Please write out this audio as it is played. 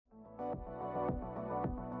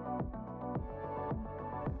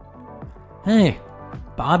Hey,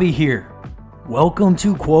 Bobby here. Welcome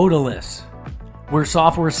to Quotaless, where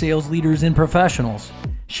software sales leaders and professionals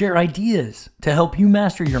share ideas to help you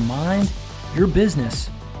master your mind, your business,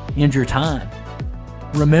 and your time.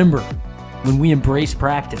 Remember, when we embrace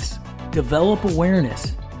practice, develop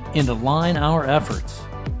awareness, and align our efforts,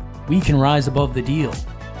 we can rise above the deal.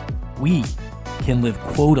 We can live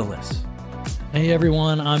quotaless. Hey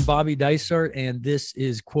everyone, I'm Bobby Dysart, and this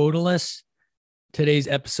is Quotaless. Today's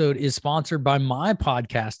episode is sponsored by my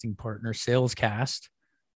podcasting partner, SalesCast.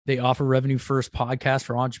 They offer revenue-first podcasts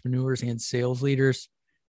for entrepreneurs and sales leaders.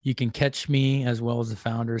 You can catch me as well as the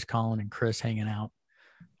founders, Colin and Chris, hanging out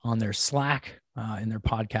on their Slack in their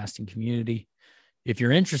podcasting community. If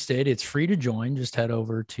you're interested, it's free to join. Just head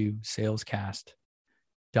over to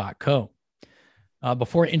salescast.co.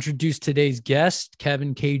 Before I introduce today's guest,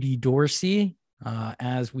 Kevin K.D. Dorsey,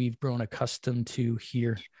 as we've grown accustomed to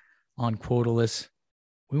here on Quotaless,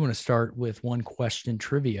 we want to start with one question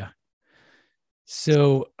trivia.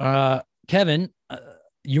 So, Kevin,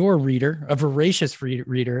 you're a reader, a voracious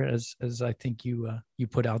reader, as I think you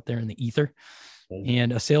put out there in the ether,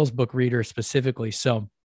 and a sales book reader specifically. So,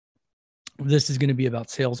 this is going to be about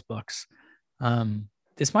sales books.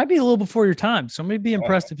 This might be a little before your time, so I'm going to be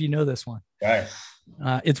impressed if you know this one. Right.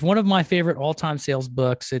 It's one of my favorite all-time sales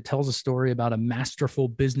books. It tells a story about a masterful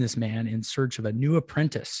businessman in search of a new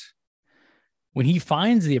apprentice. When he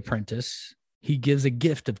finds the apprentice, he gives a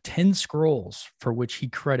gift of 10 scrolls for which he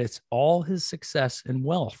credits all his success and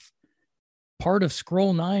wealth. Part of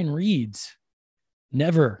scroll 9 reads,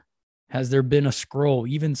 "Never has there been a scroll,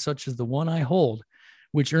 even such as the one I hold,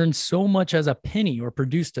 which earned so much as a penny or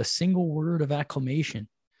produced a single word of acclamation.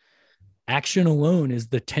 Action alone is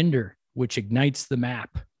the tinder which ignites the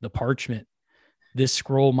map, the parchment. This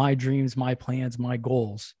scroll, my dreams, my plans, my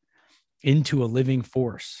goals, into a living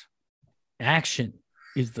force. Action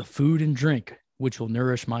is the food and drink which will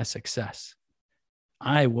nourish my success.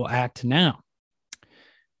 I will act now."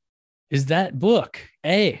 Is that book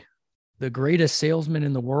A, The Greatest Salesman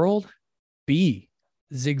in the World? B,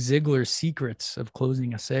 Zig Ziglar's Secrets of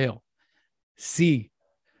Closing a Sale? C,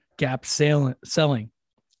 Gap Selling?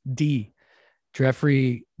 D,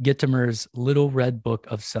 Jeffrey Gitomer's Little Red Book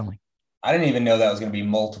of Selling? I didn't even know that was going to be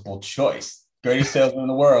multiple choice. Greatest salesman in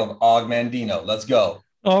the world, Og Mandino. Let's go.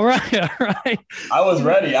 All right. All right. I was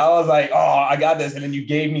ready. I was like, oh, I got this. And then you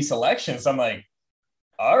gave me selections. So I'm like,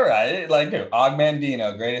 all right. Like, dude, Og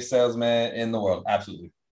Mandino, greatest salesman in the world.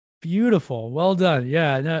 Absolutely. Beautiful. Well done.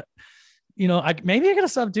 Yeah. No, maybe I gotta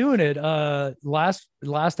stop doing it. Last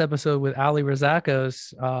episode with Ali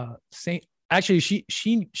Razakos, actually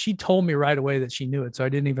she told me right away that she knew it, so I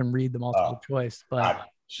didn't even read the multiple choice. But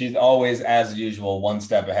she's always, as usual, one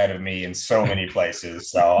step ahead of me in so many places.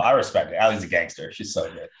 So I respect it. Ali's a gangster. She's so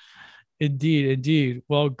good. Indeed.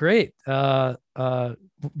 Well, great. Job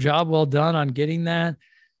well done on getting that.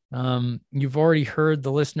 You've already heard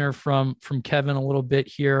the listener from Kevin a little bit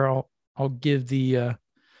here. I'll give the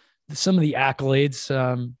some of the accolades,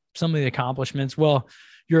 some of the accomplishments. Well,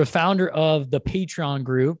 you're a founder of the Patreon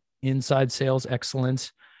group, Inside Sales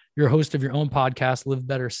Excellence. You're a host of your own podcast, Live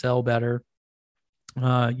Better, Sell Better.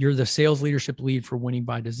 You're the sales leadership lead for Winning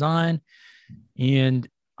by Design. And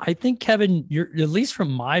I think, Kevin, you're, at least from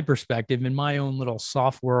my perspective, in my own little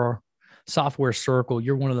software circle,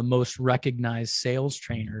 you're one of the most recognized sales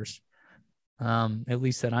trainers, at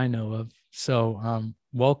least that I know of. So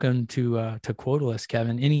welcome to Quotaless,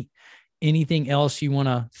 Kevin. Anything else you want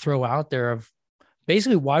to throw out there of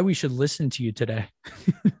basically why we should listen to you today?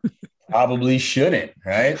 Probably shouldn't,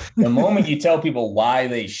 right? The moment you tell people why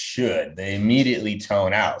they should, they immediately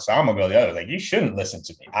tone out. So I'm going to go the other. Like, you shouldn't listen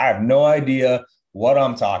to me. I have no idea what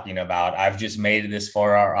I'm talking about. I've just made it this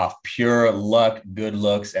far off pure luck, good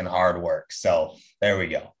looks, and hard work. So there we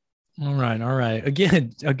go. All right.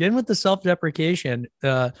 Again with the self-deprecation,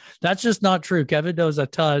 that's just not true. Kevin knows a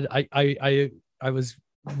ton. I was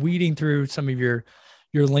weeding through some of your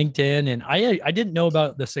LinkedIn, and I didn't know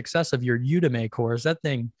about the success of your Udemy course. That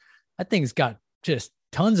thing's got just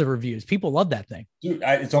tons of reviews. People love that thing. Dude,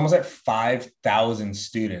 it's almost like 5,000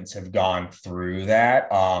 students have gone through that.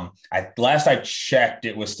 Last I checked,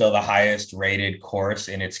 it was still the highest rated course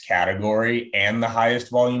in its category and the highest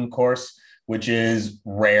volume course, which is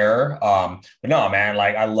rare. But no, man,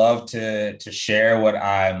 like, I love to share what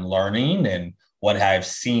I'm learning and what I've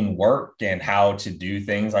seen work and how to do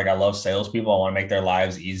things. Like, I love salespeople. I want to make their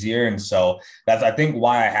lives easier. And so that's, I think,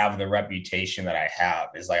 why I have the reputation that I have,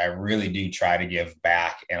 is like, I really do try to give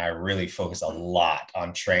back, and I really focus a lot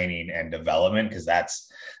on training and development, because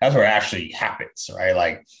that's where it actually happens, right?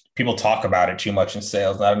 Like, people talk about it too much in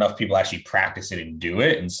sales. Not enough people actually practice it and do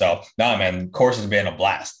it. And so, no, man, the course has been a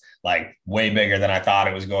blast. like way bigger than I thought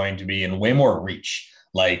it was going to be and way more reach.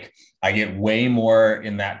 Like I get way more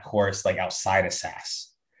in that course, like outside of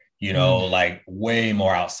SaaS, like way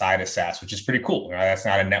more outside of SaaS, which is pretty cool. That's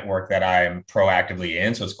not a network that I'm proactively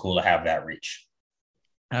in. So it's cool to have that reach.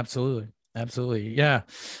 Absolutely. Absolutely. Yeah.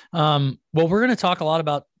 Well, we're going to talk a lot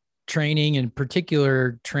about training, in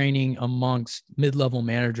particular training amongst mid-level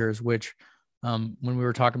managers, which when we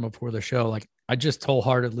were talking before the show, like I just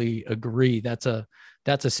wholeheartedly agree. That's a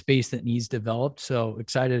space that needs developed. So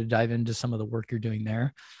excited to dive into some of the work you're doing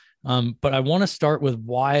there. But I want to start with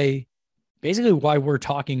why we're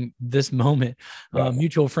talking this moment.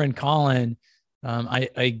 Mutual friend Colin,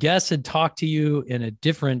 I guess, had talked to you in a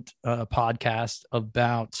different podcast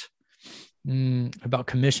about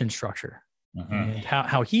commission structure. And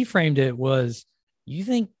how he framed it was, you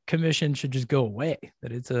think commission should just go away,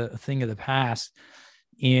 that it's a thing of the past.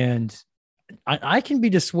 And I can be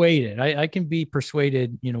dissuaded. I can be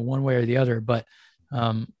persuaded, one way or the other. But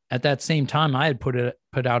at that same time, I had put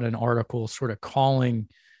out an article sort of calling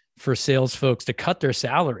for sales folks to cut their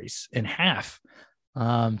salaries in half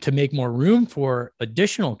to make more room for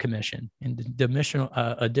additional commission and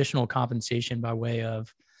additional compensation by way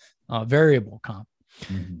of variable comp.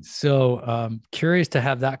 So curious to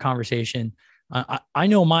have that conversation. I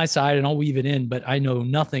know my side and I'll weave it in, but I know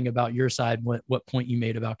nothing about your side, what point you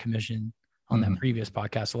made about commission on that previous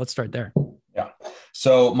podcast. So let's start there. Yeah.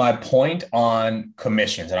 So my point on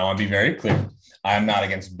commissions, and I want to be very clear, I'm not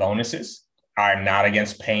against bonuses. I'm not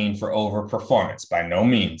against paying for overperformance. By no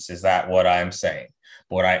means is that what I'm saying.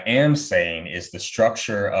 But what I am saying is the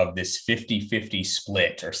structure of this 50-50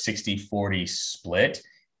 split or 60-40 split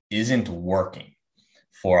isn't working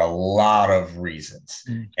for a lot of reasons.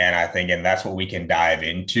 And I think, and that's what we can dive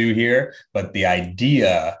into here. But the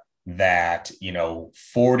idea that,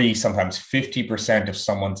 40, sometimes 50% of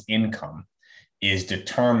someone's income is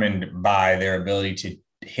determined by their ability to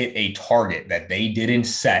hit a target that they didn't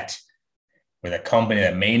set with a company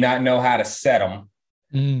that may not know how to set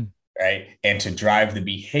them, right? And to drive the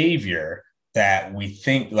behavior that we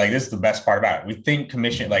think, like, this is the best part about it. We think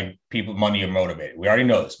commission, like money are motivated. We already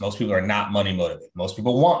know this. Most people are not money motivated. Most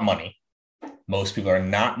people want money. Most people are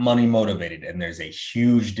not money motivated. And there's a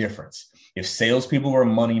huge difference. If salespeople were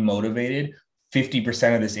money motivated,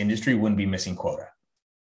 50% of this industry wouldn't be missing quota.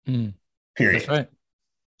 Period. That's right.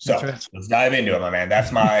 So let's dive into it, my man.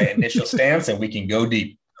 That's my initial stance, and we can go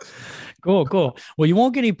deep. Cool. Well, you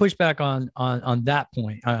won't get any pushback on that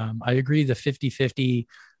point. I agree. The 50-50,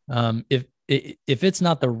 if it's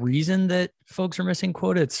not the reason that folks are missing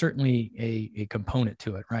quota, it's certainly a component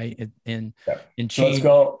to it, right?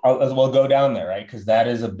 So we'll go down there, right? Because that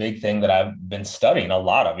is a big thing that I've been studying a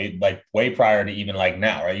lot of it, like way prior to even like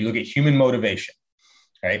now, right? You look at human motivation,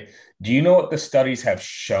 right? Do you know what the studies have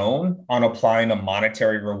shown on applying a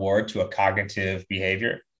monetary reward to a cognitive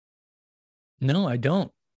behavior? No, I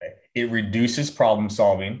don't. It reduces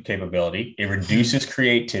problem-solving capability. It reduces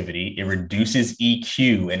creativity. It reduces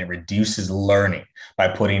EQ, and it reduces learning by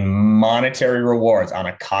putting monetary rewards on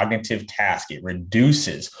a cognitive task. It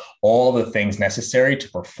reduces all the things necessary to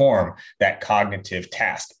perform that cognitive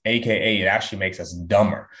task, AKA it actually makes us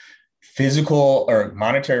dumber. Physical or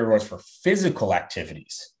monetary rewards for physical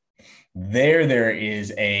activities. There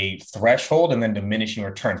is a threshold and then diminishing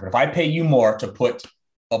returns. But if I pay you more to put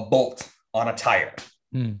a bolt on a tire,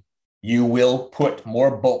 you will put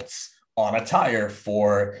more bolts on a tire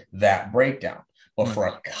for that breakdown. But for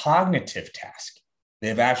a cognitive task,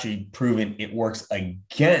 they've actually proven it works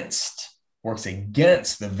against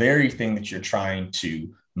the very thing that you're trying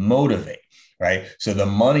to motivate, right? So the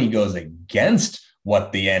money goes against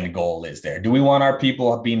what the end goal is there. Do we want our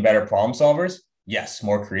people being better problem solvers? Yes.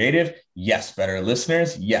 More creative? Yes. Better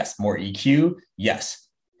listeners? Yes. More EQ? Yes.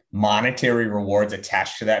 Monetary rewards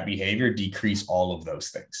attached to that behavior decrease all of those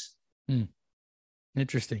things.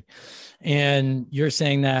 Interesting. And you're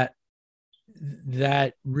saying that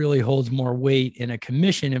really holds more weight in a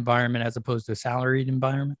commission environment as opposed to a salaried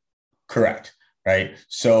environment? Correct. Right.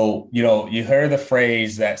 So, you heard the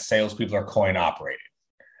phrase that salespeople are coin operated.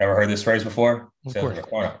 Ever heard this phrase before? Of course. Are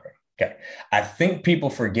coin operated. Okay. I think people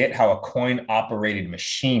forget how a coin operated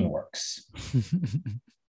machine works.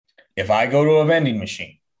 If I go to a vending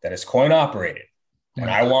machine that is coin operated and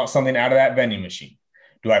I want something out of that vending machine,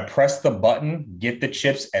 do I press the button, get the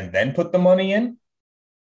chips, and then put the money in?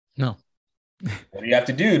 No. What do you have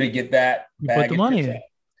to do to get that bag? Put the money in.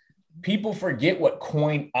 People forget what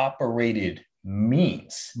coin operated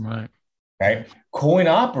means. Right. Coin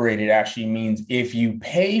operated actually means if you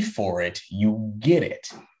pay for it, you get it.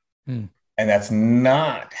 And that's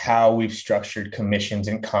not how we've structured commissions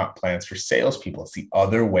and comp plans for salespeople. It's the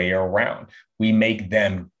other way around. We make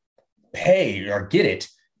them pay or get it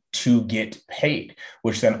to get paid,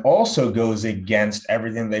 which then also goes against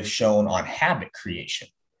everything they've shown on habit creation,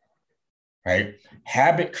 right?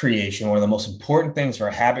 Habit creation, one of the most important things for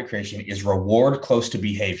habit creation is reward close to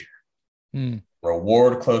behavior.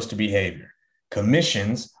 Reward close to behavior.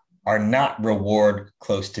 Commissions are not reward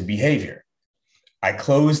close to behavior. I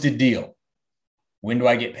closed a deal. When do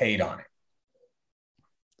I get paid on it?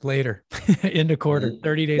 Later in the quarter,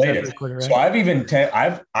 30 days Later. after the quarter, right? So I've even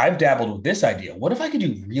I've dabbled with this idea. What if I could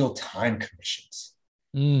do real-time commissions?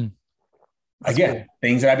 Again, cool.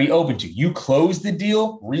 Things that I'd be open to. You close the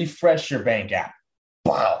deal, refresh your bank app.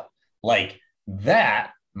 Wow. Like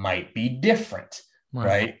that might be different,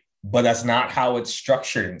 right? But that's not how it's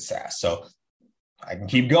structured in SaaS. So I can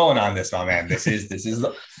keep going on this, my man. This is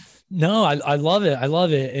the No, I love it. I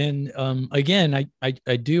love it. And again,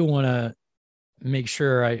 I do want to make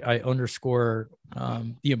sure I underscore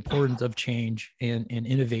the importance of change and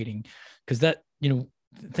innovating, because that,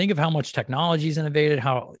 think of how much technology is innovated,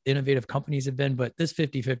 how innovative companies have been, but this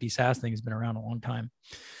 50/50 SaaS thing has been around a long time.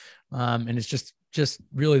 And it's just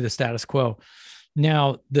really the status quo.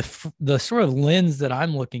 Now, the sort of lens that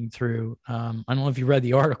I'm looking through, I don't know if you read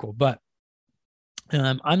the article, but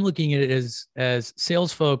I'm looking at it as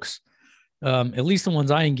sales folks, at least the ones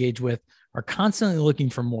I engage with, are constantly looking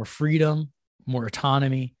for more freedom, more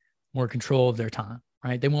autonomy, more control of their time,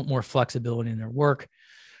 right? They want more flexibility in their work.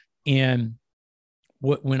 And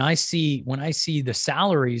when I see the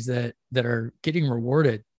salaries that are getting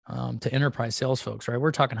rewarded to enterprise sales folks, right?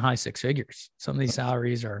 We're talking high six figures. Some of these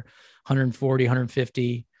salaries are 140,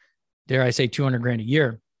 150, dare I say 200 grand a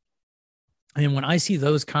year. And when I see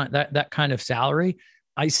that kind of salary,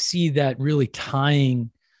 I see that really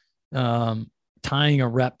tying a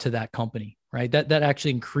rep to that company, right? That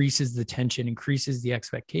actually increases the tension, increases the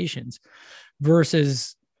expectations,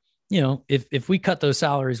 versus, if we cut those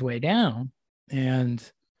salaries way down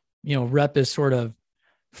and, rep is sort of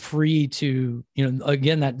free to,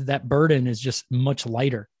 again, that burden is just much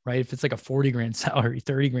lighter, right? If it's like a 40 grand salary,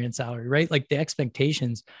 30 grand salary, right? Like the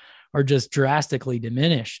expectations are just drastically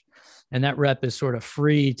diminished. And that rep is sort of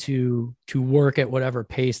free to work at whatever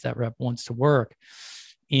pace that rep wants to work.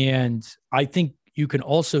 And I think you can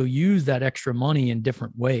also use that extra money in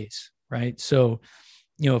different ways, right? So,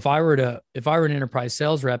 if I were an enterprise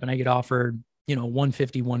sales rep and I get offered,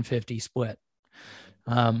 150 split,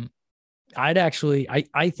 I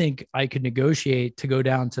think I could negotiate to go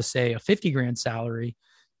down to, say, a 50 grand salary.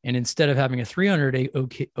 And instead of having a 300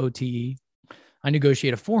 OTE, I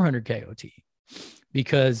negotiate a 400K OTE,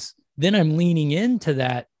 because then I'm leaning into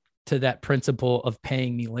that principle of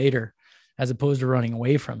paying me later, as opposed to running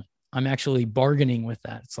away from it. I'm actually bargaining with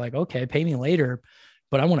that. It's like, okay, pay me later,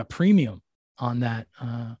 but I want a premium on that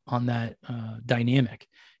dynamic.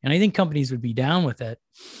 And I think companies would be down with it.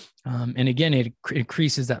 And again, it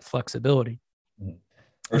increases that flexibility.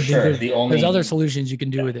 For sure. There's other solutions you can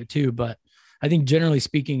do with it too, but I think generally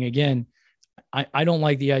speaking, again, I don't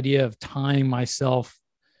like the idea of tying myself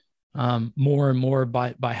more and more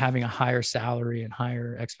by having a higher salary and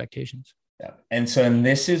higher expectations. Yeah. And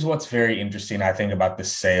this is what's very interesting, I think, about the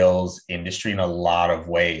sales industry in a lot of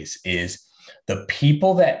ways, is the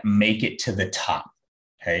people that make it to the top,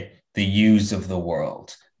 okay? The yous of the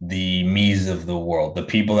world, the me's of the world, the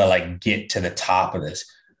people that get to the top of this.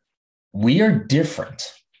 We are different.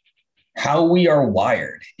 How we are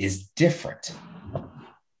wired is different.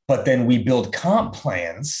 But then we build comp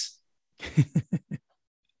plans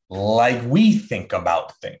like we think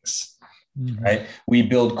about things. Mm-hmm. Right? We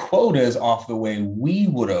build quotas off the way we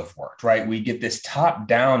would have worked, right? We get this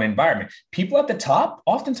top-down environment. People at the top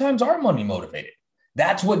oftentimes are money motivated.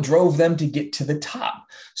 That's what drove them to get to the top.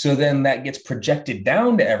 So then that gets projected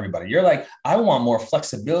down to everybody. You're like, I want more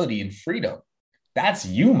flexibility and freedom. That's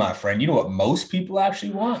you, my friend. You know what most people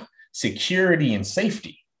actually want? Security and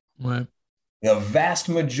safety. Right. The vast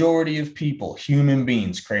majority of people, human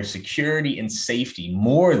beings, crave security and safety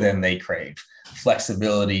more than they crave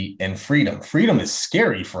flexibility and freedom. Freedom is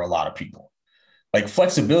scary for a lot of people.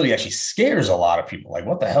 Flexibility actually scares a lot of people.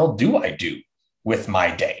 What the hell do I do with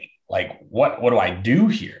my day? What do I do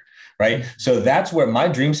here? Right. So that's where my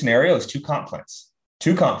dream scenario is two comp plans.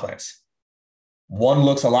 One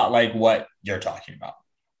looks a lot like what you're talking about.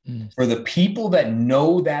 For the people that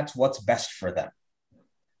know that's what's best for them.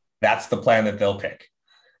 That's the plan that they'll pick,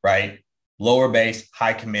 right? Lower base,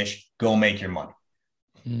 high commission, go make your money.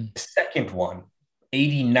 Second one,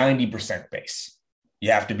 80, 90% base.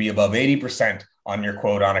 You have to be above 80% on your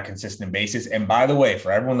quote on a consistent basis. And by the way,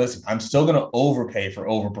 for everyone listening, I'm still going to overpay for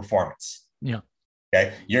overperformance. Yeah.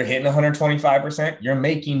 Okay. You're hitting 125%. You're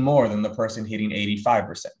making more than the person hitting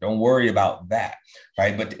 85%. Don't worry about that.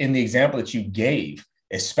 Right. But in the example that you gave,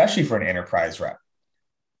 especially for an enterprise rep,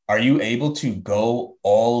 are you able to go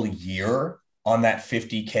all year on that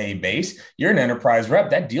 50K base? You're an enterprise rep.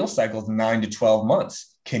 That deal cycle is 9 to 12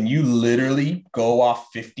 months. Can you literally go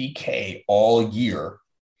off 50K all year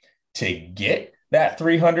to get that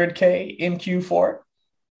 300K in Q4?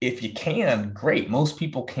 If you can, great. Most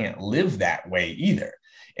people can't live that way either.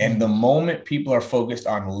 And the moment people are focused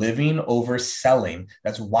on living over selling,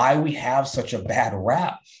 that's why we have such a bad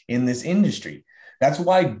rap in this industry. That's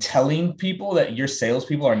why telling people that your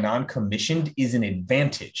salespeople are non-commissioned is an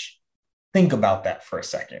advantage. Think about that for a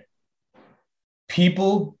second.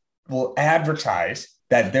 People will advertise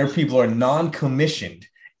that their people are non-commissioned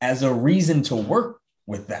as a reason to work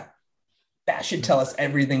with them. That should tell us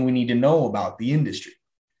everything we need to know about the industry.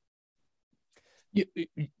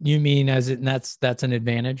 You mean as it, that's an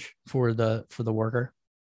advantage for the worker?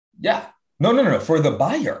 Yeah. No. For the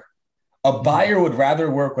buyer. A buyer would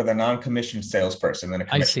rather work with a non-commissioned salesperson than a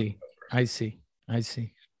commissioned salesperson. I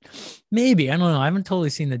see. Maybe, I don't know. I haven't totally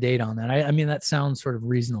seen the data on that. I mean, that sounds sort of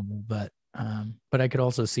reasonable, but I could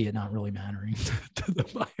also see it not really mattering to the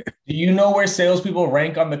buyer. Do you know where salespeople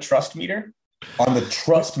rank on the trust meter? On the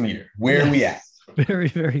trust meter, where are we at? Very,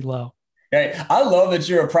 very low. Okay. I love that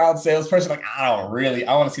you're a proud salesperson. Like, I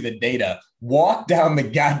want to see the data. Walk down the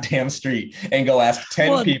goddamn street and go ask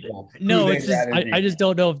 10 people. No, it's just, I just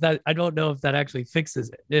don't know if that, I don't know if that actually fixes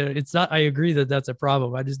it. It's not, I agree that that's a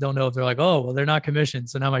problem. I just don't know if they're like, oh, well, they're not commissioned,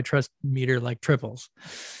 so now my trust meter like triples.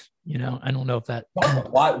 You know, I don't know if that.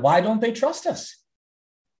 Why don't they trust us?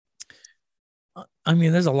 I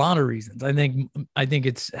mean, there's a lot of reasons. I think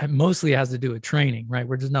it's mostly has to do with training, right?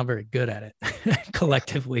 We're just not very good at it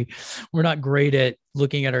collectively. We're not great at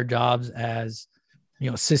looking at our jobs as,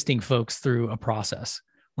 assisting folks through a process.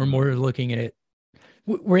 We're more looking at it.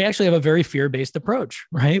 We actually have a very fear-based approach,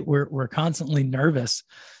 right? We're constantly nervous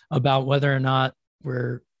about whether or not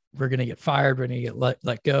we're going to get fired. We're going to get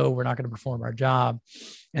let go. We're not going to perform our job.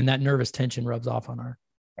 And that nervous tension rubs off on our.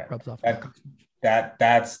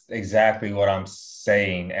 That's exactly what I'm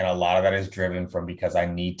saying. And a lot of that is driven from because I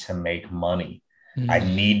need to make money. I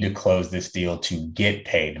need to close this deal to get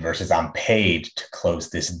paid versus I'm paid to close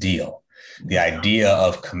this deal. The idea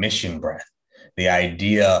of commission breath, the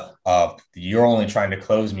idea of you're only trying to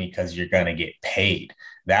close me because you're going to get paid.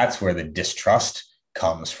 That's where the distrust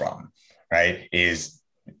comes from, right? Is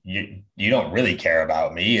you don't really care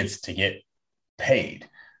about me. It's to get paid.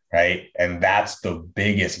 Right. And that's the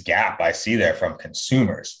biggest gap I see there from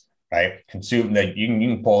consumers, right? That you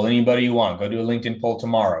can poll anybody you want. Go do a LinkedIn poll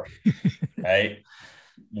tomorrow. Right.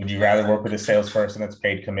 Would you rather work with a salesperson that's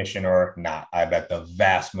paid commission or not? I bet the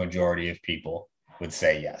vast majority of people would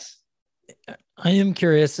say yes. I am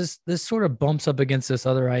curious. This sort of bumps up against this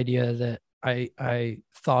other idea that I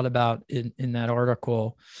thought about in that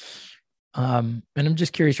article. And I'm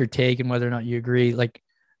just curious your take and whether or not you agree. Like,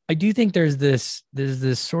 I do think there's this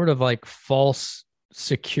sort of like false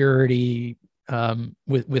security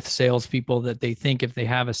with salespeople that they think if they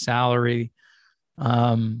have a salary,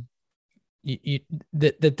 that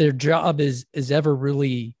their job is ever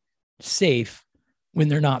really safe when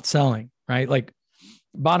they're not selling, right? Like,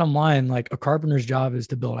 bottom line, like a carpenter's job is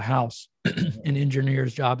to build a house, an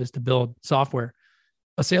engineer's job is to build software.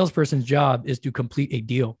 A salesperson's job is to complete a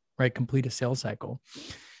deal, right? Complete a sales cycle.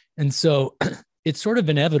 And so it's sort of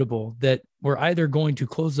inevitable that we're either going to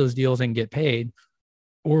close those deals and get paid,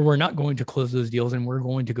 or we're not going to close those deals and we're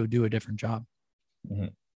going to go do a different job.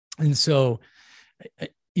 And so,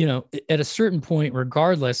 at a certain point,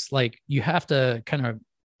 regardless, like you kind of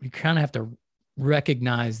have to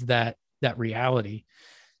recognize that reality.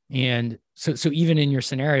 And so even in your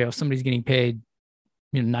scenario, if somebody's getting paid,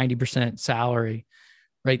 90% salary,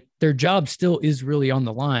 right? Their job still is really on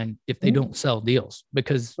the line if they don't sell deals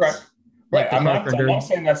because Right. I'm not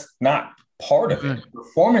saying that's not part of it.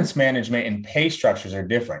 Performance management and pay structures are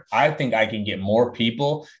different. I think I can get more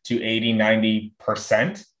people to 80,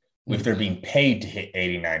 90% if they're being paid to hit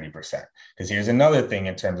 80, 90%. Because here's another thing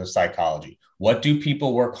in terms of psychology. What do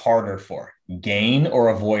people work harder for? Gain or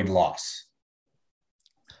avoid loss?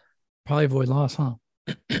 Probably avoid loss, huh?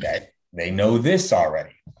 Okay. They know this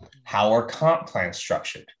already. How are comp plans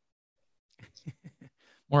structured?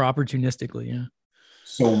 More opportunistically, yeah.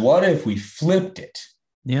 So what if we flipped it?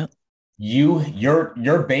 Yeah.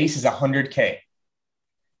 Your base is 100K.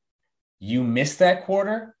 You miss that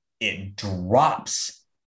quarter, it drops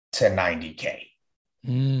to 90K.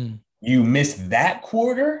 You miss that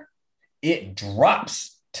quarter, it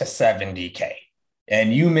drops to 70K.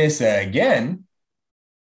 And you miss again,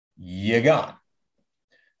 you're gone.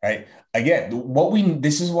 right? Again,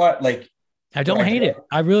 this is what, like, I don't hate it.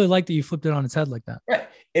 I really like that you flipped it on its head like that. right.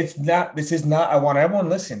 This is not, I want everyone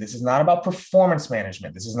listening. This is not about performance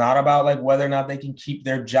management. This is not about like whether or not they can keep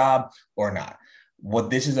their job or not. What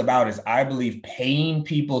this is about is, I believe, paying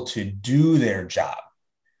people to do their job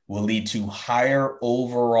will lead to higher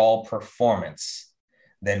overall performance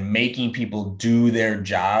than making people do their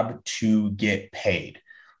job to get paid.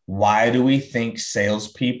 Why do we think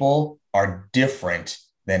salespeople are different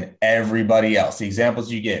than everybody else? The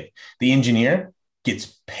examples you give: the engineer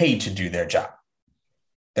gets paid to do their job.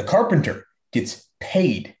 The carpenter gets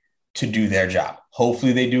paid to do their job.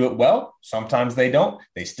 Hopefully they do it well. Sometimes they don't.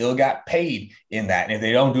 They still got paid in that. And if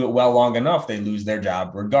they don't do it well long enough, they lose their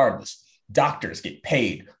job regardless. Doctors get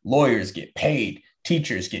paid. Lawyers get paid.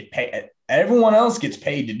 Teachers get paid. Everyone else gets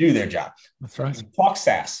paid to do their job. That's right. Talk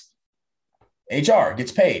SaaS. HR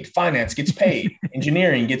gets paid. Finance gets paid.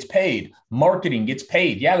 Engineering gets paid. Marketing gets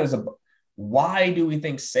paid. Yeah, why do we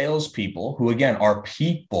think salespeople, who again are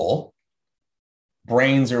people,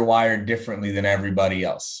 brains are wired differently than everybody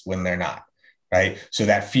else when they're not, right? So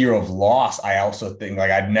that fear of loss, I also think,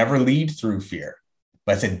 like, I'd never lead through fear,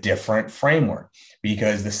 but it's a different framework,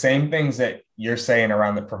 because the same things that you're saying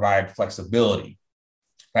around that provide flexibility,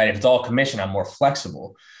 right? If it's all commission, I'm more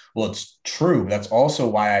flexible. Well, it's true. That's also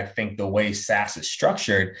why I think the way SaaS is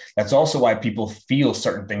structured, that's also why people feel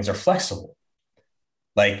certain things are flexible.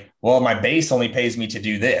 Like, well, my base only pays me to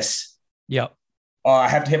do this. Yep. Oh, I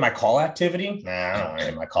have to hit my call activity. Nah, I don't want to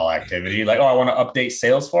hit my call activity. Like, oh, I want to update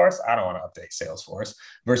Salesforce. I don't want to update Salesforce.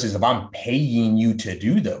 Versus if I'm paying you to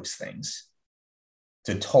do those things,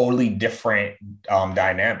 it's a totally different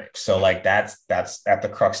dynamic. So like that's at the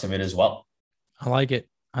crux of it as well. I like it.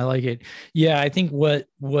 Yeah, I think what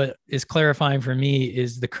is clarifying for me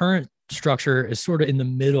is the current structure is sort of in the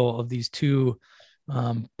middle of these two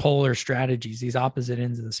polar strategies, these opposite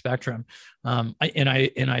ends of the spectrum.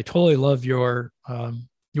 I totally love your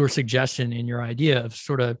suggestion and your idea of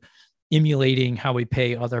sort of emulating how we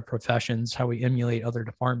pay other professions, how we emulate other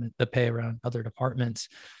departments, the pay around other departments,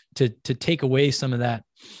 to take away some of that,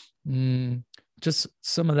 just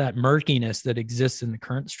some of that murkiness that exists in the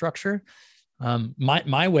current structure.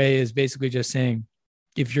 My way is basically just saying,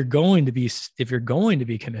 if you're going to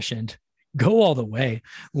be commissioned, go all the way,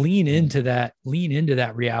 lean into that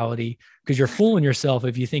reality, because you're fooling yourself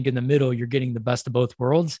if you think in the middle you're getting the best of both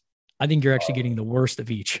worlds. I think you're actually getting the worst of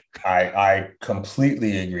each. I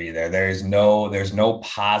completely agree there. There's no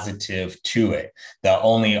positive to it. The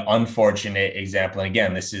only unfortunate example, and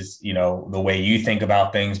again, this is, the way you think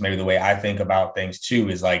about things, maybe the way I think about things too,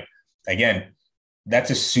 is like, again,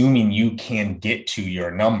 that's assuming you can get to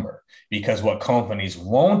your number, because what companies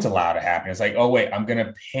won't allow to happen is like, oh, wait, I'm going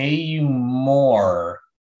to pay you more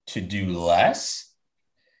to do less,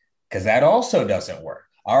 because that also doesn't work.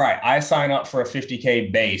 All right, I sign up for a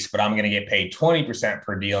 50K base, but I'm going to get paid 20%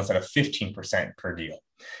 per deal instead of 15% per deal.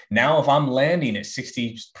 Now, if I'm landing at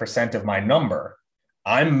 60% of my number,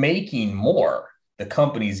 I'm making more. The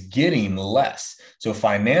company's getting less. So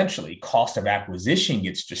financially, cost of acquisition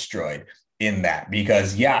gets destroyed in that,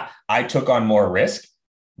 because yeah, I took on more risk,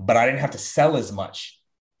 but I didn't have to sell as much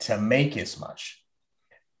to make as much.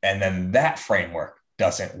 And then that framework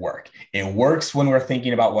doesn't work. It works when we're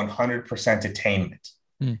thinking about 100% attainment.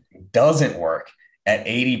 It doesn't work at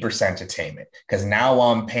 80% attainment, because now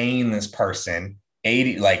I'm paying this person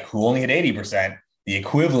 80, like who only hit 80%, the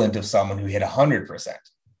equivalent of someone who hit 100%,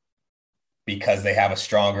 because they have a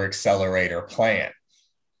stronger accelerator plan.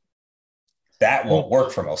 That won't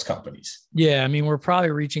work for most companies. Yeah, I mean, we're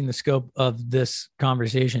probably reaching the scope of this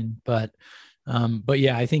conversation, but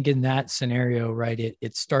yeah, I think in that scenario, right,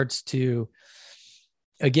 it starts to,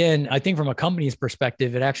 again, I think from a company's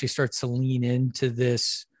perspective, it actually starts to lean into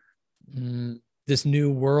this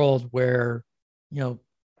new world where,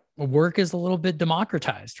 work is a little bit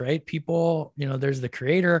democratized, right? People, there's the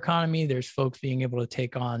creator economy, there's folks being able to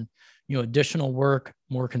take on, additional work,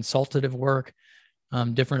 more consultative work,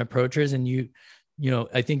 different approaches. And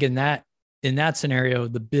I think in that scenario,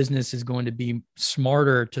 the business is going to be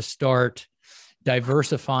smarter to start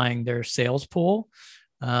diversifying their sales pool.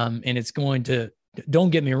 And it's going to, don't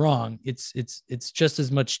get me wrong, it's just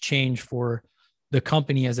as much change for the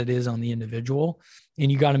company as it is on the individual.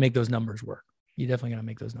 And you got to make those numbers work. You definitely got to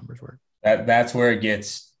make those numbers work. That's where it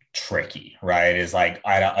gets tricky, right? Is like,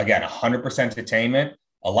 again, 100% attainment.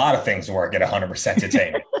 A lot of things work at 100%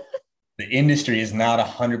 attainment. The industry is not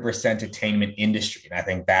 100% attainment industry. And I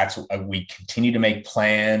think that's, we continue to make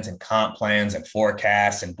plans and comp plans and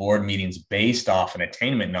forecasts and board meetings based off an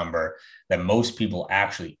attainment number that most people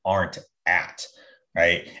actually aren't at,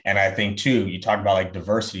 right? And I think too, you talk about like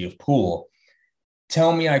diversity of pool.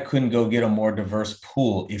 Tell me I couldn't go get a more diverse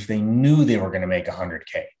pool if they knew they were going to make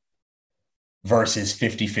 100K versus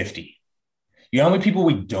 50-50. You know how many people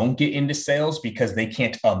we don't get into sales because they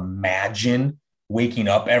can't imagine waking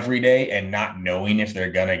up every day and not knowing if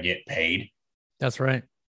they're going to get paid? That's right.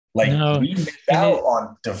 Like No, we miss out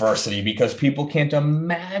on diversity because people can't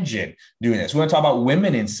imagine doing this. We want to talk about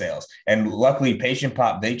women in sales. And luckily, Patient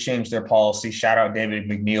Pop, they changed their policy. Shout out David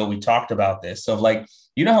McNeil. We talked about this. So like,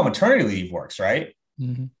 you know how maternity leave works, right?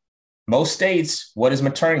 Mm-hmm. Most states, what is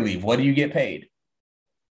maternity leave? What do you get paid?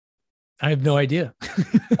 I have no idea.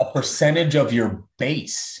 A percentage of your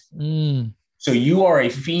base. Mm. So you are a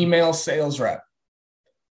female sales rep.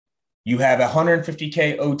 You have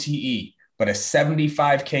 150K OTE, but a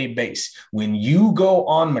 75K base. When you go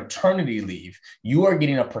on maternity leave, you are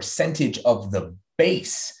getting a percentage of the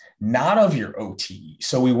base, not of your OTE.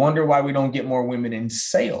 So we wonder why we don't get more women in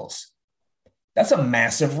sales. That's a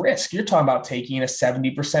massive risk. You're talking about taking a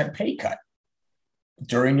 70% pay cut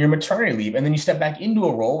during your maternity leave. And then you step back into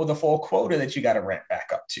a role with a full quota that you got to ramp back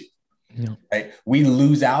up to. Yeah. Right? We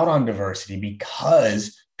lose out on diversity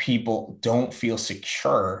because people don't feel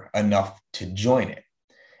secure enough to join it.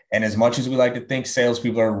 And as much as we like to think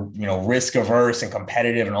salespeople are, risk averse and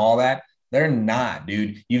competitive and all that, they're not,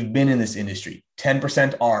 dude. You've been in this industry.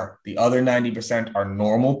 10% are. The other 90% are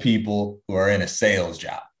normal people who are in a sales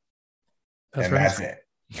job. That's and right.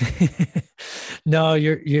 That's it. No,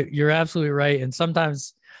 you're absolutely right. And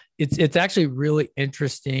sometimes it's actually really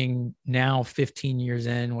interesting now, 15 years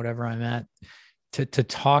in, whatever I'm at, to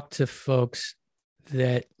talk to folks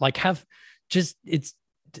that like have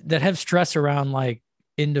stress around like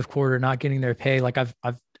end of quarter, not getting their pay. Like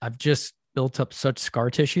I've just built up such scar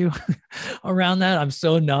tissue around that. I'm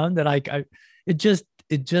so numb that I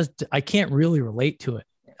can't really relate to it.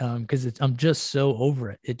 Because I'm just so over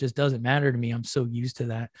it. It just doesn't matter to me. I'm so used to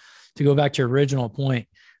that. To go back to your original point,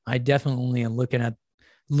 I definitely am look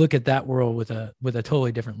at that world with a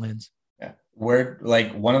totally different lens. Yeah. We're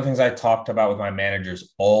like, one of the things I talked about with my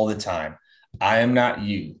managers all the time, I am not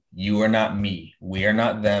you. You are not me. We are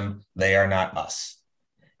not them. They are not us.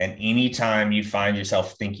 And anytime you find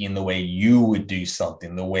yourself thinking the way you would do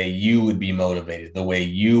something, the way you would be motivated, the way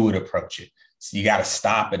you would approach it, so you got to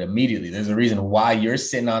stop it immediately. There's a reason why you're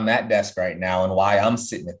sitting on that desk right now and why I'm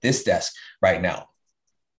sitting at this desk right now.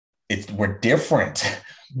 We're different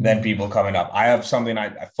than people coming up. I have something,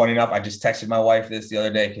 funny enough, I just texted my wife this the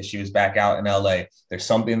other day because she was back out in LA. There's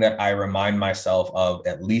something that I remind myself of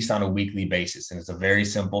at least on a weekly basis. And it's a very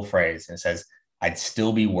simple phrase. And it says, I'd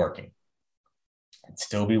still be working. I'd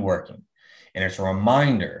still be working. And it's a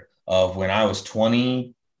reminder of when I was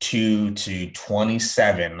 22 to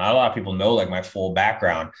 27. Not a lot of people know like my full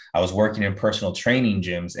background. I was working in personal training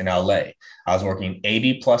gyms in LA. I was working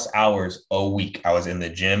 80 plus hours a week. I was in the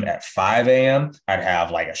gym at 5 a.m. I'd have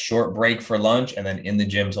like a short break for lunch and then in the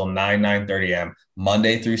gym till 9:30 a.m.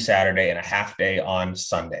 Monday through Saturday and a half day on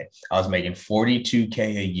Sunday. I was making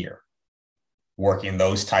 $42K a year working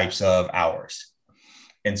those types of hours.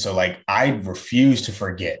 And so like I refuse to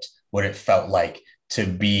forget what it felt like to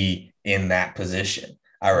be in that position.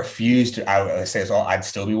 I refuse to, I would say, so I'd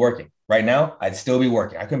still be working right now. I'd still be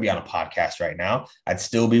working. I couldn't be on a podcast right now. I'd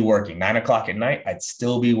still be working 9 o'clock at night. I'd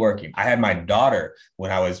still be working. I had my daughter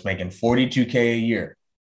when I was making $42K a year,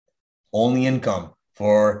 only income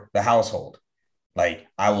for the household. Like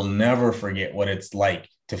I will never forget what it's like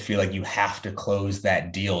to feel like you have to close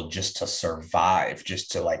that deal just to survive,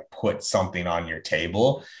 just to like put something on your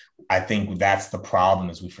table. I think that's the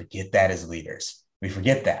problem is we forget that as leaders. We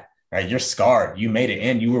forget that. Right? You're scarred. You made it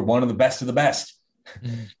in. You were one of the best of the best.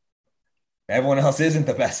 Mm. Everyone else isn't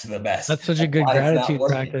the best of the best. That's such a good gratitude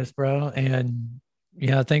practice, bro. And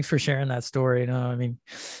yeah, thanks for sharing that story. I mean,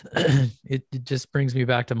 it just brings me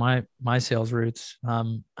back to my sales roots.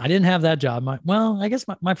 I didn't have that job. I guess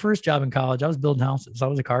my first job in college, I was building houses. I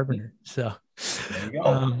was a carpenter. So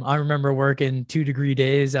I remember working 2-degree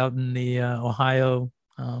days out in the Ohio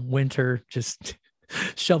winter, just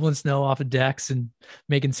shoveling snow off of decks and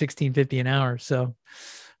making $16.50 an hour. So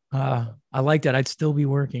I like that. I'd still be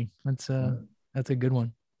working. That's a good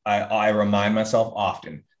one. I remind myself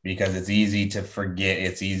often because it's easy to forget.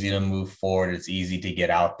 It's easy to move forward. It's easy to get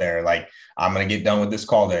out there. Like I'm going to get done with this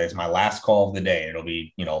call today. It's my last call of the day. It'll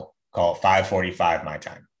be, call it 5:45 my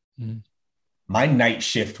time. Mm-hmm. My night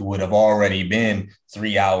shift would have already been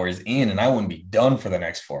 3 hours in and I wouldn't be done for the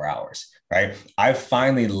next 4 hours. Right. I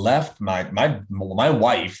finally left my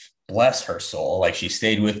wife, bless her soul. Like she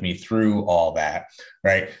stayed with me through all that.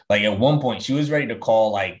 Right. Like at one point she was ready to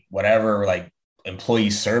call like whatever, like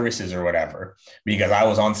employee services or whatever, because I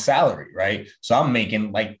was on salary. Right. So I'm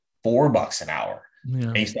making like $4 an hour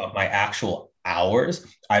based off my actual hours.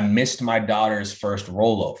 I missed my daughter's first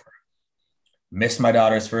rollover.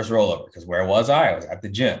 Because where was I? I was at the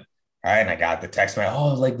gym. Right. And I got the text,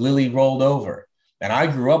 oh, like Lily rolled over. And I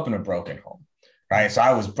grew up in a broken home. Right. So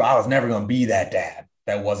I was never going to be that dad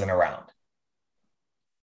that wasn't around.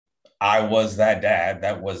 I was that dad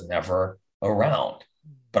that was never around,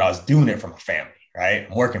 but I was doing it for my family. Right.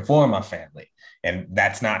 I'm working for my family. And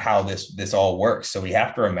that's not how this all works. So we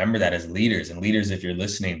have to remember that as leaders. And leaders, if you're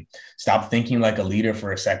listening, stop thinking like a leader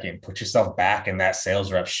for a second. Put yourself back in that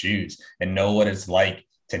sales rep's shoes and know what it's like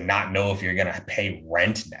to not know if you're going to pay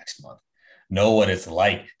rent next month. Know what it's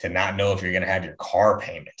like to not know if you're going to have your car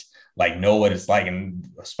payment. Like, know what it's like, and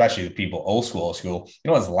especially the people old school, you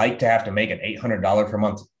know what it's like to have to make an $800 per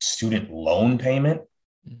month student loan payment.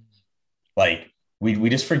 Like, we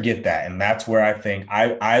just forget that. And that's where I think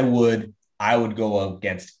I would go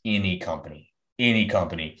against any company.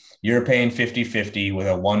 You're paying 50-50 with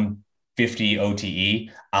a 150 OTE.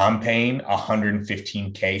 I'm paying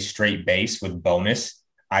 115K straight base with bonus.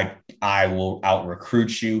 I will out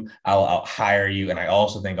recruit you. I will out hire you. And I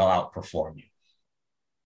also think I'll outperform you.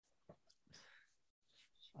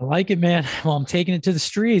 I like it, man. Well, I'm taking it to the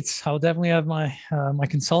streets. I'll definitely have my my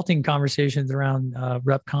consulting conversations around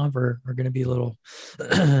RepConf are going to be a little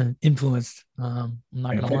influenced. I'm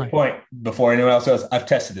not going to lie. Point before anyone else goes, I've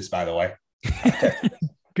tested this, by the way.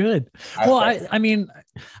 Good. Well, I mean,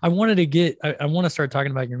 I wanted to get, I want to start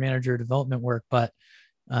talking about your manager development work, but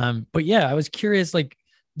yeah, I was curious, like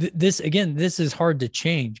this is hard to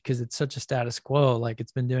change because it's such a status quo. Like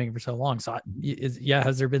it's been doing it for so long. So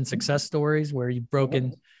has there been success stories where you've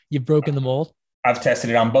broken the mold? I've tested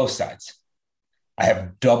it on both sides. I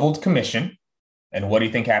have doubled commission. And what do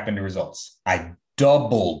you think happened to results? I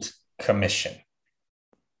doubled commission.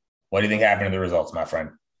 What do you think happened to the results, my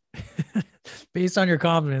friend? Based on your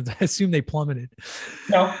confidence, I assume they plummeted.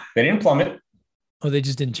 No, they didn't plummet. Oh, they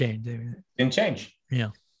just didn't change. Didn't change.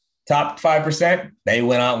 Yeah. Top 5%, they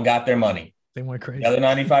went out and got their money. They went crazy. The other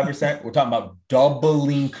 95%, we're talking about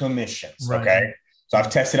doubling commissions. Right. Okay. So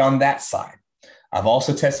I've tested on that side. I've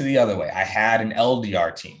also tested the other way. I had an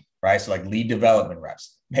LDR team, right? So like lead development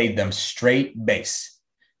reps, paid them straight base.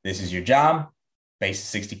 This is your job.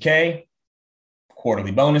 Base is 60K.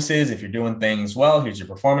 Quarterly bonuses. If you're doing things well, here's your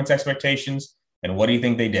performance expectations. And what do you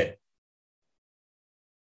think they did?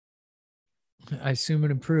 I assume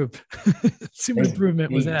it improved.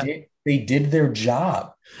 Improvement was that. They did their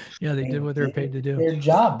job. Yeah, they did what they were paid to do. Their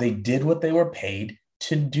job. They did what they were paid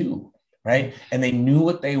to do, right? And they knew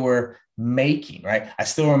what they were making, right? I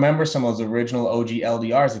still remember some of those original OG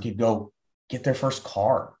LDRs that could go get their first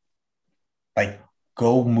car. Like,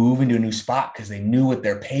 go move into a new spot because they knew what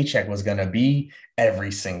their paycheck was going to be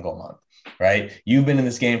every single month, right? You've been in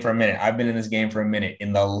this game for a minute. I've been in this game for a minute.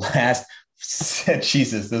 In the last,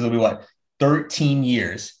 Jesus, this will be what, 13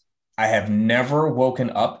 years, I have never woken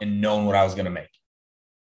up and known what I was going to make.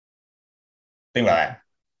 Think about that,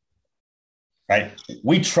 right?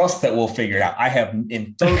 We trust that we'll figure it out. I have,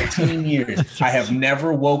 in 13 years, I have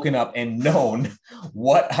never woken up and known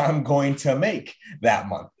what I'm going to make that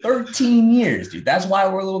month. 13 years, dude. That's why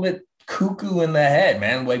we're a little bit cuckoo in the head,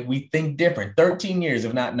 man. Like, we think different. 13 years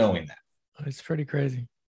of not knowing that. It's pretty crazy.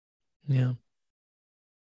 Yeah.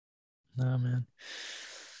 No, man.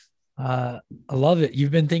 I love it. You've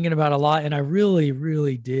been thinking about a lot, and I really,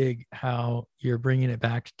 really dig how you're bringing it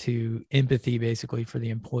back to empathy, basically, for the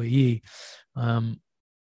employee.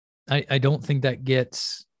 I don't think that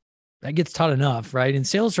gets taught enough, right? In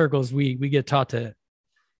sales circles, we get taught to,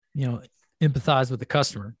 empathize with the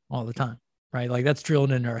customer all the time, right? Like that's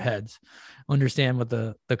drilled in our heads. Understand what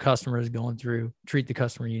the customer is going through. Treat the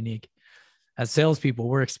customer unique. As salespeople,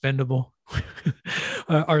 we're expendable.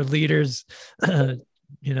 Our leaders,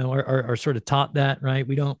 are sort of taught that, right?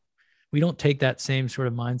 We don't take that same sort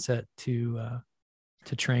of mindset to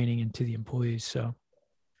training and to the employees. So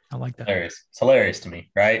I like that. It's hilarious to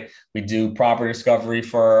me, right? We do proper discovery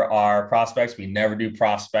for our prospects. We never do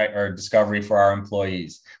prospect or discovery for our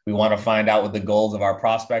employees. We want to find out what the goals of our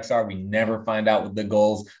prospects are. We never find out what the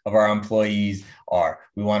goals of our employees are.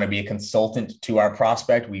 We want to be a consultant to our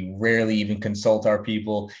prospect. We rarely even consult our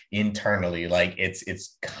people internally. Like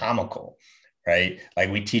it's comical, right?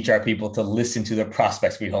 Like we teach our people to listen to the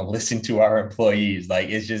prospects. We don't listen to our employees. Like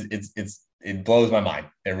it blows my mind.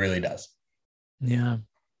 It really does. Yeah.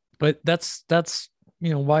 But that's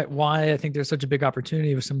why I think there's such a big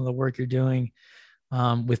opportunity with some of the work you're doing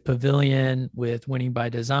with Pavilion, with Winning by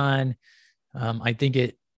Design. I think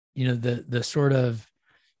it, the sort of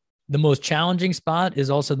the most challenging spot is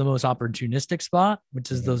also the most opportunistic spot, which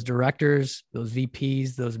is those directors, those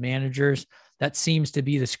VPs, those managers. That seems to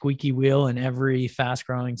be the squeaky wheel in every fast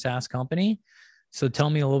growing SaaS company. So tell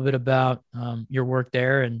me a little bit about your work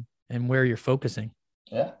there and where you're focusing.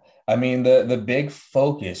 Yeah. I mean, the big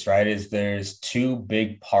focus, right, is there's two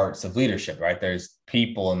big parts of leadership, right? There's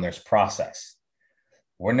people and there's process.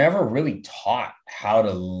 We're never really taught how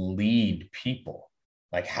to lead people,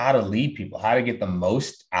 like how to lead people, how to get the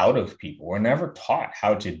most out of people. We're never taught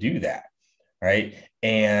how to do that, right?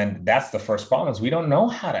 And that's the first problem, is we don't know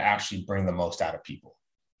how to actually bring the most out of people.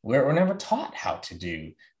 We're never taught how to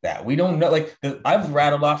do that. We don't know, like I've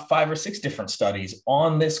rattled off 5 or 6 different studies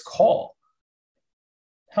on this call.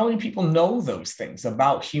 How many people know those things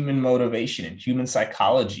about human motivation and human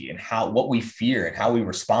psychology and what we fear and how we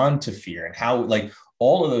respond to fear and how, like,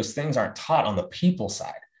 all of those things aren't taught on the people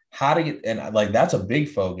side. How to get, and like, that's a big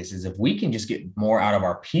focus, is if we can just get more out of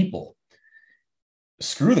our people,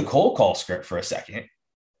 screw the cold call script for a second.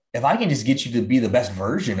 If I can just get you to be the best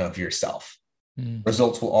version of yourself,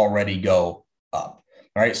 results will already go up.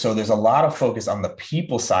 All right. So there's a lot of focus on the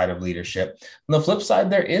people side of leadership. On the flip side,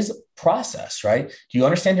 there is process, right? Do you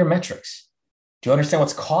understand your metrics? Do you understand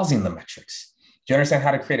what's causing the metrics? Do you understand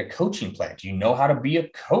how to create a coaching plan? Do you know how to be a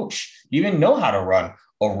coach? Do you even know how to run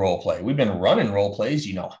a role play? We've been running role plays.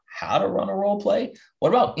 You know how to run a role play? What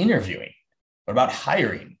about interviewing? What about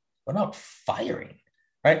hiring? What about firing?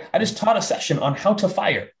 Right? I just taught a session on how to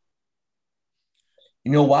fire.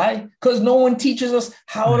 You know why? Because no one teaches us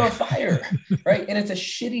how to fire, right? And it's a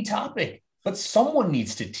shitty topic, but someone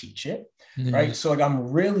needs to teach it, right? So like,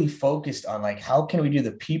 I'm really focused on, like, how can we do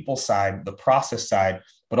the people side, the process side,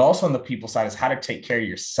 but also on the people side is how to take care of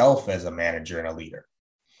yourself as a manager and a leader.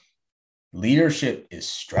 Leadership is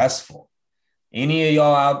stressful. Any of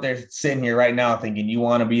y'all out there sitting here right now thinking you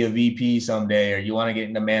want to be a VP someday or you want to get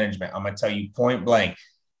into management, I'm going to tell you point blank,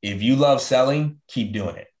 if you love selling, keep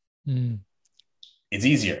doing it. It's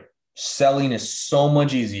easier. Selling is so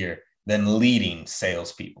much easier than leading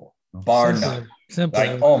salespeople, bar none.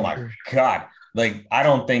 Like, oh my God. Like, I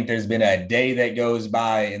don't think there's been a day that goes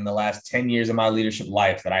by in the last 10 years of my leadership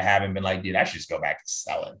life that I haven't been like, dude, I should just go back to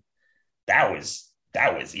selling. That was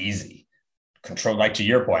easy. Control, like, to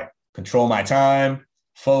your point, control my time,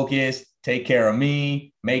 focus, take care of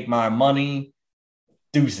me, make my money,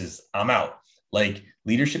 deuces, I'm out. Like,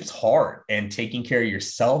 leadership's hard, and taking care of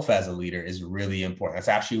yourself as a leader is really important. That's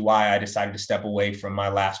actually why I decided to step away from my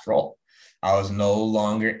last role. I was no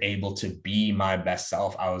longer able to be my best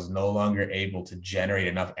self. I was no longer able to generate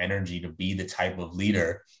enough energy to be the type of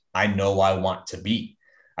leader I know I want to be.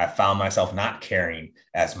 I found myself not caring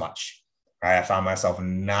as much. Right? I found myself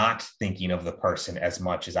not thinking of the person as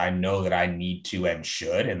much as I know that I need to and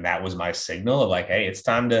should. And that was my signal of, like, hey, it's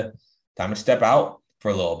time to step out for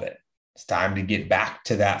a little bit. It's time to get back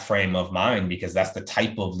to that frame of mind, because that's the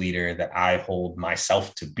type of leader that I hold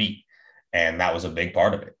myself to be. And that was a big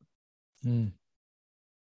part of it.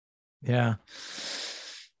 Yeah.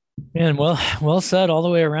 Man, well said all the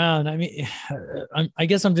way around. I mean, I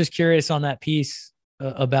guess I'm just curious on that piece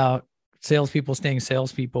about salespeople staying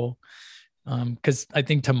salespeople. Because I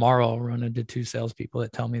think tomorrow I'll run into 2 salespeople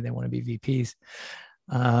that tell me they want to be VPs.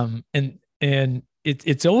 And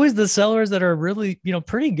it's always the sellers that are really,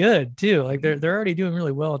 pretty good too. Like they're already doing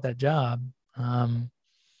really well at that job.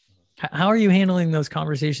 How are you handling those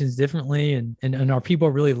conversations differently? And are people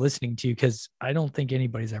really listening to you? Because I don't think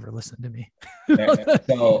anybody's ever listened to me.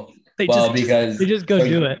 They just go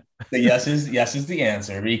do it. The yes is the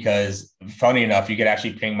answer, because funny enough, you could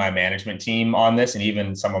actually ping my management team on this, and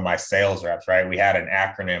even some of my sales reps, right? We had an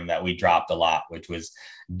acronym that we dropped a lot, which was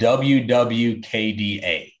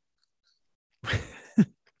WWKDA.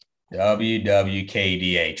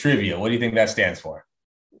 WWKDA. Trivia. What do you think that stands for?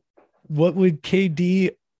 What would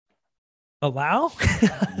KD allow?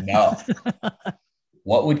 No.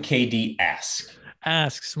 What would KD ask?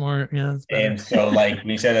 Ask. Smart. Yeah. And so, like, when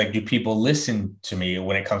you said, like, do people listen to me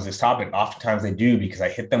when it comes to this topic? Oftentimes they do, because I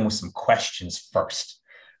hit them with some questions first,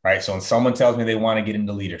 right? So when someone tells me they want to get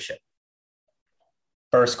into leadership,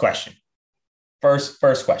 first question,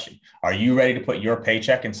 are you ready to put your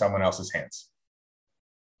paycheck in someone else's hands?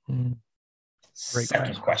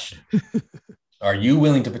 Second question. Are you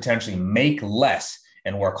willing to potentially make less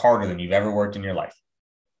and work harder than you've ever worked in your life?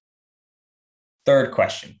 Third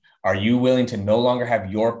question. Are you willing to no longer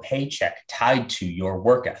have your paycheck tied to your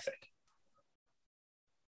work ethic?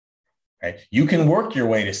 Right? You can work your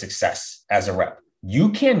way to success as a rep. You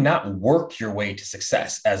cannot work your way to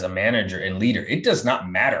success as a manager and leader. It does not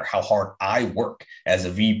matter how hard I work as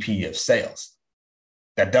a VP of sales.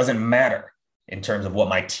 That doesn't matter. in terms of what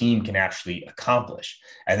my team can actually accomplish.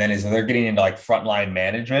 And then as they're getting into like frontline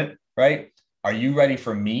management, right? Are you ready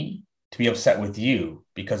for me to be upset with you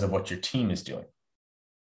because of what your team is doing?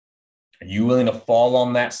 Are you willing to fall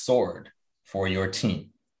on that sword for your team?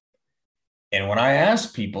 And when I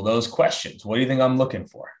ask people those questions, what do you think I'm looking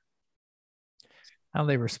for? How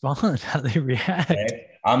they respond, how they react. Okay.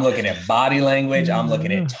 I'm looking at body language. I'm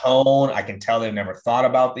looking at tone. I can tell they've never thought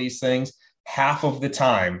about these things. Half of the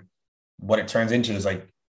time, what it turns into is like,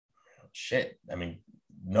 shit. I mean,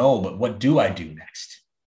 no, but what do I do next?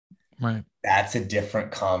 Right. That's a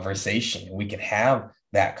different conversation. We can have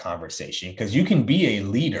that conversation because you can be a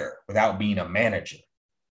leader without being a manager,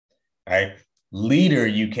 right? Leader,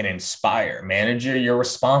 you can inspire. Manager, you're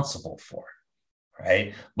responsible for,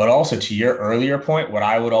 right? But also to your earlier point, what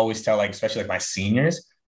I would always tell, like, especially like my seniors,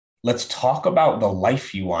 let's talk about the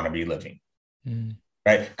life you want to be living,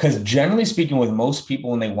 right? Because generally speaking, with most people,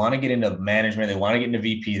 when they want to get into management, they want to get into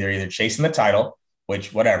VP, they're either chasing the title,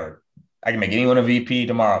 which whatever, I can make anyone a VP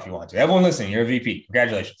tomorrow if you want to. Everyone listening, you're a VP.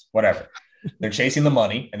 Congratulations, whatever. They're chasing the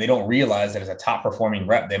money and they don't realize that as a top performing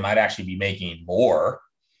rep, they might actually be making more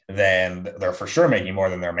than they're for sure making more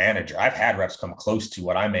than their manager. I've had reps come close to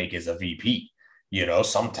what I make as a VP,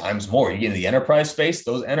 sometimes more. You get in the enterprise space,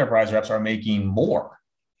 those enterprise reps are making more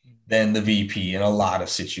than the VP in a lot of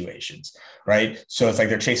situations, right? So it's like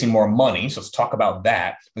they're chasing more money. So let's talk about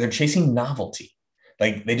that. But they're chasing novelty.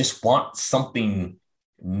 Like they just want something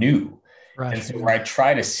new. Right. And so where I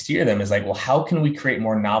try to steer them is like, well, how can we create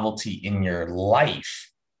more novelty in your life?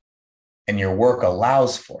 And your work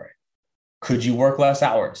allows for it. Could you work less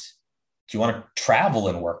hours? Do you want to travel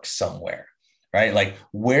and work somewhere? Right? Like,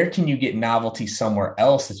 where can you get novelty somewhere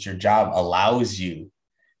else that your job allows you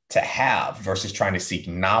to have versus trying to seek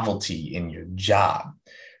novelty in your job?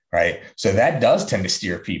 Right? So that does tend to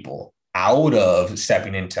steer people out of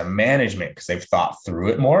stepping into management because they've thought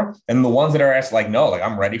through it more. And the ones that are asked, like, no, like,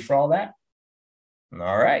 I'm ready for all that.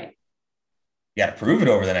 All right. You got to prove it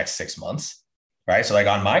over the next 6 months. Right. So like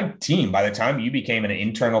on my team, by the time you became an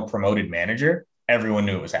internal promoted manager, everyone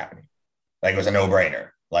knew it was happening. Like it was a no-brainer.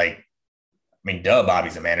 Like, I mean, duh,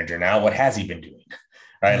 Bobby's a manager now. What has he been doing?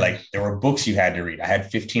 Right. Like there were books you had to read. I had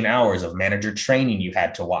 15 hours of manager training you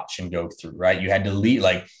had to watch and go through. Right. You had to lead,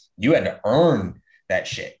 like you had to earn that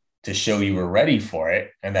shit to show you were ready for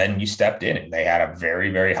it. And then you stepped in and they had a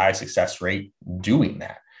very, very high success rate doing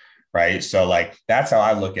that. Right. So like, that's how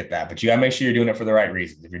I look at that, but you gotta make sure you're doing it for the right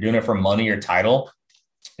reasons. If you're doing it for money or title,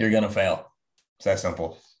 you're going to fail. It's that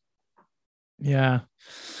simple. Yeah,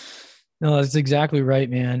 no, that's exactly right,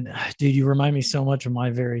 man. Dude, you remind me so much of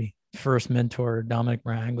my very first mentor, Dominic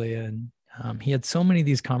Maranglia. And he had so many of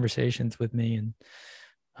these conversations with me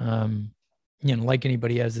and, like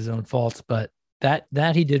anybody has his own faults, but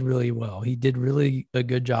that he did really well. He did really a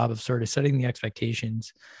good job of sort of setting the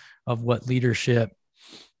expectations of what leadership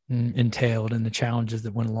entailed and the challenges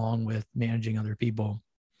that went along with managing other people.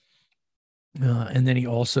 And then he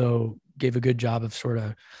also gave a good job of sort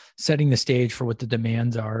of setting the stage for what the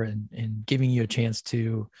demands are and giving you a chance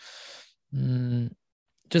to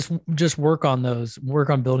just work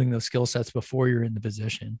on building those skill sets before you're in the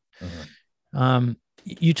position. Mm-hmm.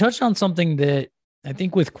 You touched on something that I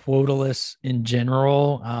think with Quotaless in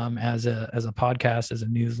general, as a podcast, as a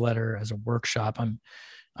newsletter, as a workshop,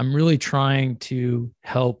 I'm really trying to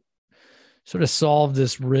help sort of solve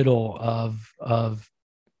this riddle of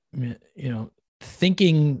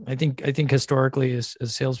thinking. I think historically as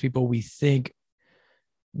salespeople, we think,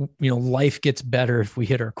 life gets better if we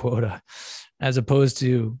hit our quota, as opposed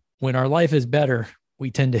to when our life is better, we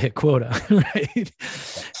tend to hit quota, right?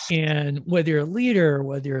 And whether you're a leader,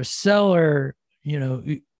 whether you're a seller,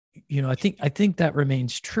 I think that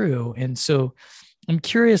remains true. And so I'm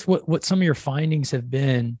curious what some of your findings have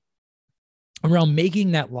been around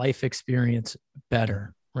making that life experience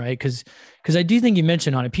better, right? Because I do think you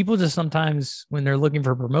mentioned on it, people just sometimes when they're looking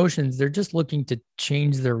for promotions, they're just looking to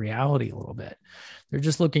change their reality a little bit. They're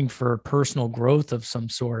just looking for personal growth of some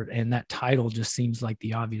sort. And that title just seems like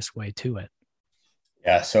the obvious way to it.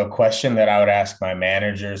 Yeah. So a question that I would ask my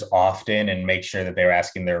managers often and make sure that they're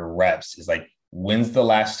asking their reps is like, when's the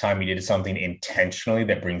last time you did something intentionally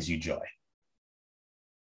that brings you joy?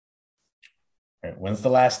 Right? When's the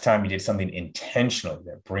last time you did something intentionally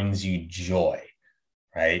that brings you joy?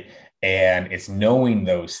 Right. And it's knowing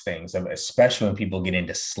those things, especially when people get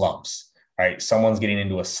into slumps, right? Someone's getting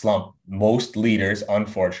into a slump. Most leaders,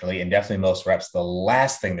 unfortunately, and definitely most reps, the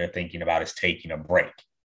last thing they're thinking about is taking a break,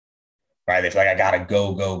 right? They feel like I got to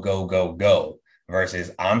go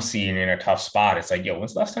versus I'm seeing you in a tough spot. It's like, yo,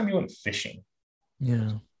 when's the last time you went fishing?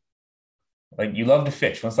 Yeah. Like, you love to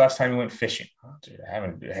fish. When's the last time you went fishing? Oh, dude, I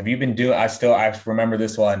haven't. Have you been doing? I remember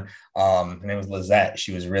this one. Her name was Lizette.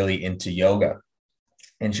 She was really into yoga,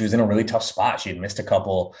 and she was in a really tough spot. She had missed a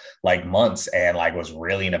couple like months, and like was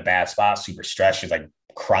really in a bad spot, super stressed. She was like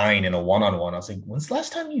crying in a one-on-one. I was like, when's the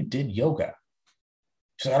last time you did yoga?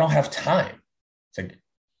 She's like, I don't have time. It's like,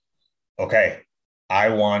 okay, I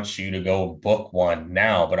want you to go book one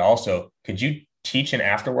now, but also, could you teach an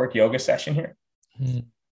after work yoga session here? Mm.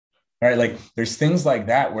 Right? Like, there's things like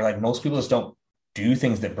that where like most people just don't do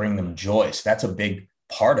things that bring them joy. So that's a big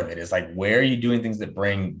part of it, is like, where are you doing things that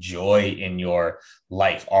bring joy in your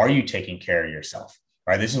life? Are you taking care of yourself?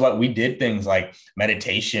 Right. This is what we did, things like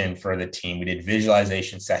meditation for the team. We did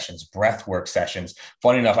visualization sessions, breath work sessions.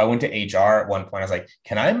 Funny enough, I went to HR at one point. I was like,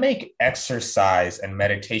 can I make exercise and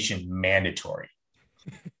meditation mandatory?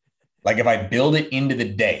 Like, if I build it into the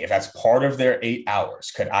day, if that's part of their 8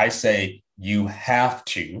 hours, could I say you have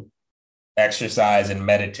to exercise and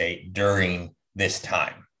meditate during this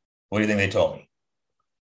time? What do you think they told me?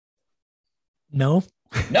 No.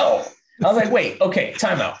 No. I was like, wait, okay,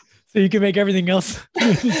 time out. So you can make everything else.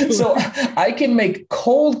 So I can make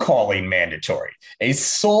cold calling mandatory, a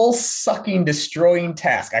soul sucking, destroying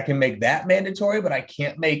task. I can make that mandatory, but I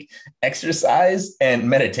can't make exercise and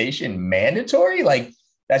meditation mandatory. Like,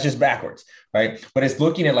 that's just backwards, right? But it's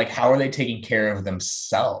looking at like, how are they taking care of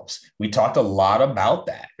themselves? We talked a lot about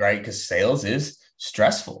that, right? Because sales is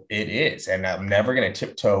stressful. It is. And I'm never going to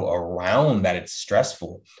tiptoe around that it's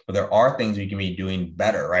stressful, but there are things we can be doing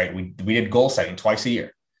better, right? We did goal setting twice a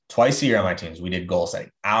year. Twice a year on my teams, we did goal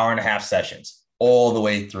setting, 1.5 hour sessions, all the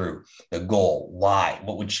way through the goal. Why?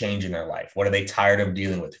 What would change in their life? What are they tired of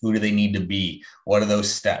dealing with? Who do they need to be? What are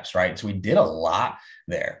those steps, right? So we did a lot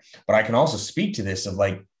there. But I can also speak to this of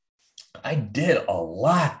like, I did a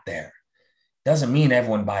lot there. Doesn't mean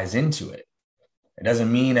everyone buys into it. It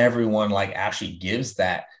doesn't mean everyone like actually gives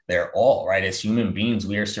that their all, right? As human beings,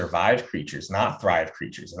 we are survive creatures, not thrive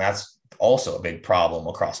creatures. And that's also a big problem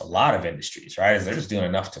across a lot of industries, right? Is they're just doing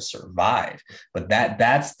enough to survive. But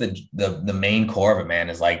that's the main core of it,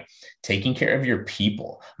 man, is like taking care of your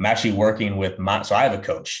people. I'm actually working with so I have a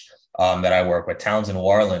coach that I work with, Townsend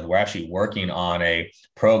Warland. We're actually working on a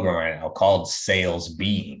program right now called Sales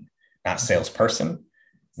Being, not salesperson,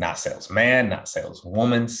 not salesman, not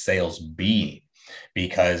saleswoman, sales being.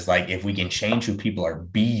 Because like, if we can change who people are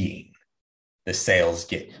being, the sales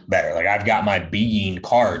get better. Like, I've got my being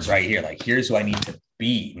cards right here. Like, here's who I need to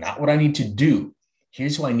be, not what I need to do.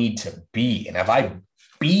 Here's who I need to be. And if I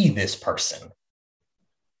be this person,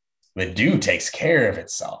 the do takes care of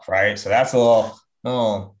itself, right? So that's a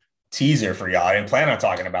little teaser for y'all. I didn't plan on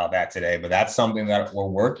talking about that today, but that's something that we're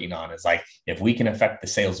working on, is like, if we can affect the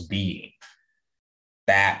sales being,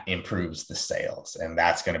 that improves the sales. And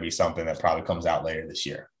that's going to be something that probably comes out later this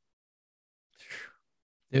year.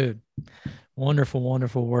 Dude, wonderful,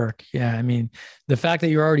 wonderful work. Yeah. I mean, the fact that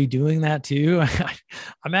you're already doing that too,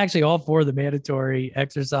 I'm actually all for the mandatory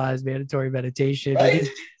exercise, mandatory meditation. Right?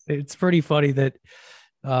 It's pretty funny that,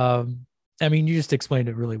 I mean, you just explained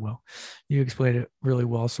it really well. You explained it really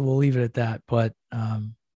well. So we'll leave it at that, but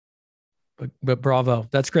bravo.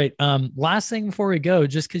 That's great. Last thing before we go,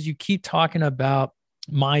 just because you keep talking about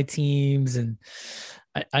my teams, and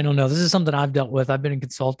I don't know, this is something I've dealt with. I've been in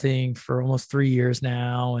consulting for almost 3 years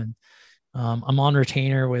now, and I'm on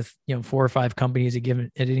retainer with 4 or 5 companies at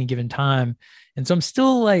any given time, and so I'm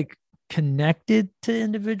still like connected to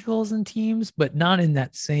individuals and teams, but not in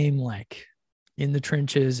that same like in the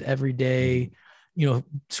trenches every day.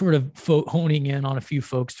 Sort of honing in on a few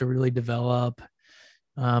folks to really develop.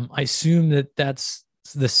 I assume that that's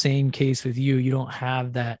the same case with you. You don't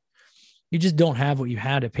have that. You just don't have what you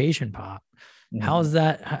had at Patient Pop. Mm-hmm. How's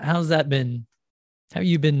that been? How have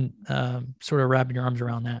you been sort of wrapping your arms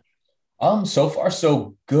around that? So far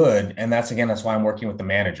so good. And that's why I'm working with the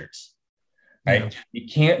managers, right? Yeah. You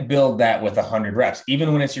can't build that with 100 reps,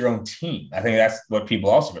 even when it's your own team. I think that's what people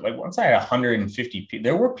also like. Once I had 150 people,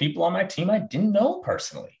 there were people on my team I didn't know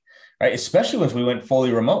personally, right? Especially once we went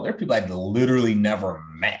fully remote, there are people I'd literally never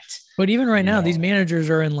met. But even right now, these managers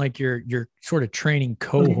are in like your sort of training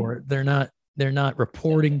cohort. Mm-hmm. They're not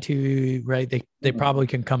reporting to you, right? They probably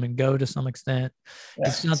can come and go to some extent. Yeah.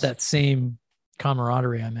 It's not that same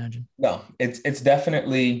camaraderie, I imagine. No, it's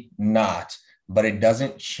definitely not, but it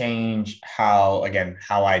doesn't change how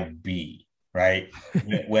I be, right?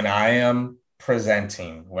 When I am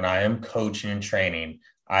presenting, when I am coaching and training,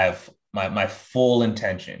 I have my full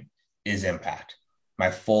intention is impact. My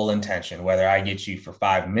full intention, whether I get you for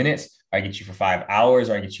 5 minutes, I get you for 5 hours,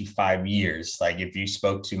 or I get you 5 years. Like, if you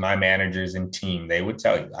spoke to my managers and team, they would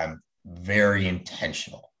tell you I'm very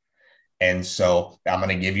intentional. And so I'm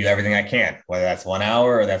going to give you everything I can, whether that's 1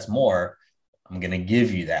 hour or that's more. I'm going to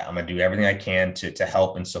give you that. I'm going to do everything I can to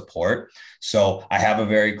help and support. So I have a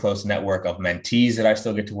very close network of mentees that I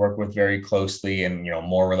still get to work with very closely, and,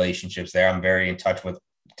 more relationships there. I'm very in touch with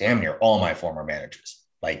damn near all my former managers,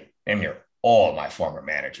 like damn near all my former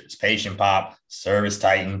managers: Patient Pop, Service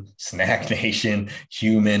Titan, Snack Nation,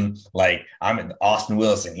 Human. Like, I'm in Austin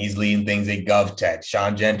Wilson. He's leading things at GovTech.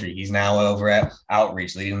 Sean Gentry, he's now over at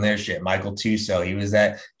Outreach leading their shit. Michael Tuso, he was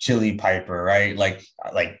at Chili Piper, right? Like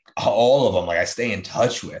all of them, like I stay in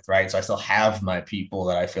touch with, right? So I still have my people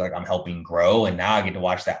that I feel like I'm helping grow. And now I get to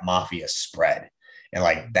watch that mafia spread. And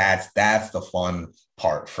like, that's the fun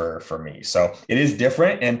part for me. So it is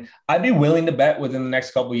different. And I'd be willing to bet within the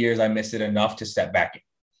next couple of years, I miss it enough to step back in.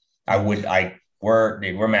 We're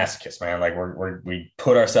masochists, man. Like we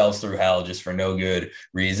put ourselves through hell just for no good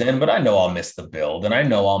reason, but I know I'll miss the build, and I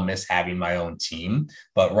know I'll miss having my own team.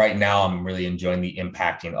 But right now I'm really enjoying the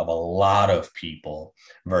impacting of a lot of people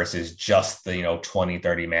versus just the, 20,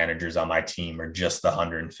 30 managers on my team, or just the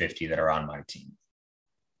 150 that are on my team.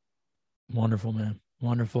 Wonderful, man.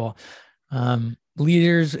 Wonderful.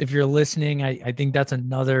 Leaders, if you're listening, I think that's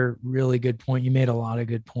another really good point. You made a lot of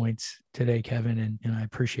good points today, Kevin, and I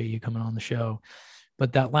appreciate you coming on the show.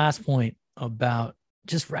 But that last point about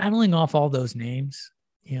just rattling off all those names,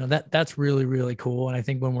 that's really, really cool. And I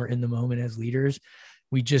think when we're in the moment as leaders,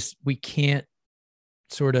 we can't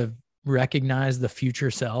sort of recognize the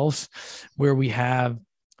future selves where we have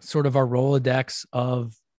sort of our Rolodex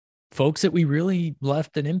of folks that we really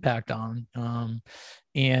left an impact on.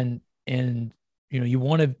 And you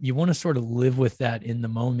want to sort of live with that in the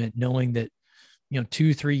moment, knowing that,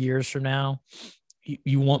 2-3 years from now,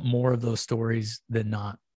 you want more of those stories than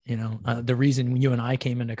not. The reason you and I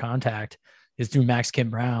came into contact is through Max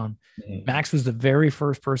Kent Brown. Mm-hmm. Max was the very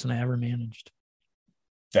first person I ever managed.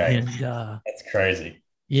 Dang. And, that's crazy.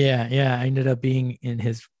 Yeah. I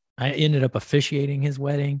ended up officiating his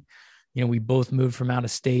wedding. We both moved from out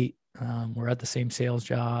of state. We're at the same sales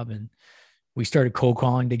job, and we started cold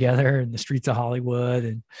calling together in the streets of Hollywood,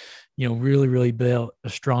 and, really, really built a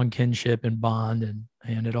strong kinship and bond.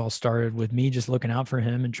 And it all started with me just looking out for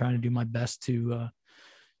him and trying to do my best to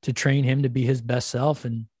train him to be his best self.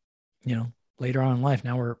 And, later on in life,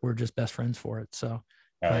 now we're just best friends for it. So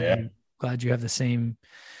glad you have the same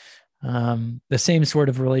sort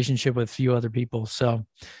of relationship with a few other people. So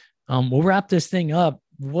we'll wrap this thing up.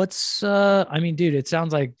 Dude, it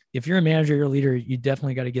sounds like if you're a manager, you're a leader, you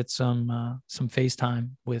definitely got to get some FaceTime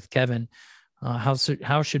with Kevin. How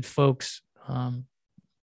should folks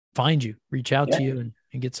find you, reach out to you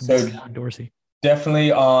and get some more on Dorsey?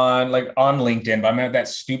 Definitely on LinkedIn, but I'm at that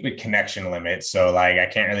stupid connection limit. So I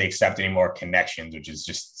can't really accept any more connections, which is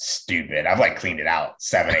just stupid. I've cleaned it out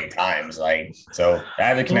 7-8 times. So I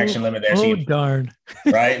have the connection limit there. Oh, darn.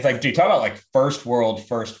 Right. It's dude, talk about first world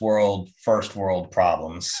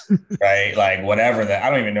problems, right? Whatever that, I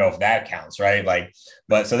don't even know if that counts. Right.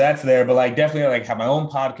 But so that's there, but definitely have my own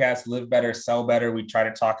podcast, Live Better, Sell Better. We try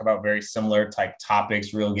to talk about very similar type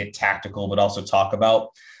topics, real get tactical, but also talk about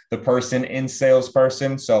the person in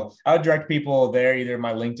salesperson. So I would direct people there, either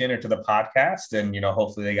my LinkedIn or to the podcast. And,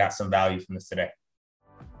 hopefully they got some value from this today.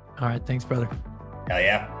 All right. Thanks, brother. Hell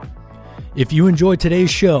yeah. If you enjoyed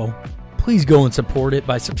today's show, please go and support it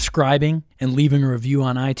by subscribing and leaving a review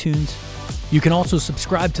on iTunes. You can also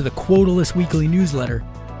subscribe to the Quotalist Weekly newsletter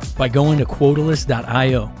by going to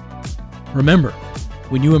quotalist.io. Remember,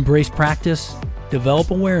 when you embrace practice,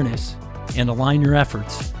 develop awareness, and align your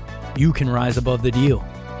efforts, you can rise above the deal.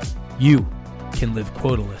 You can live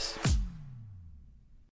quotaless.